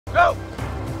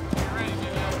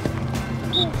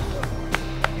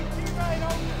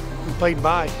We played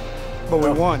bye, but we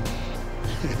won.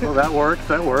 Well, that works.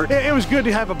 That works. It was good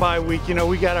to have a bye week. You know,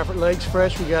 we got our legs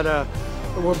fresh. We're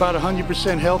about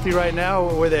 100% healthy right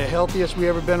now. We're the healthiest we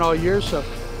ever been all year. So,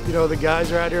 you know, the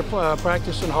guys are out here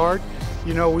practicing hard.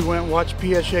 You know, we went and watched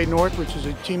PSJA North, which is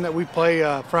a team that we play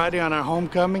Friday on our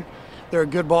homecoming. They're a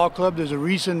good ball club. There's a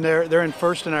reason they're in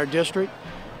first in our district.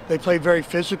 They play very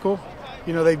physical.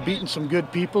 You know, they've beaten some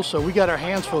good people. So we got our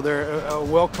hands full. They're a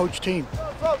well-coached team.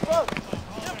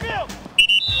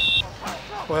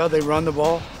 Well, they run the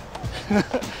ball.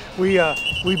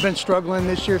 We've been struggling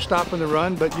this year stopping the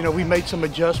run, but you know, we made some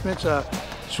adjustments,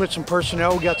 switched some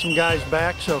personnel, we got some guys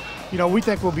back, so you know, we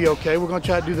think we'll be okay. We're going to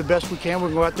try to do the best we can. We're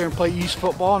going to go out there and play East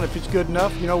football, and if it's good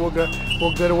enough, you know,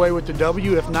 we'll get away with the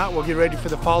W. If not, we'll get ready for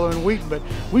the following week, but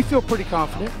we feel pretty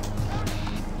confident.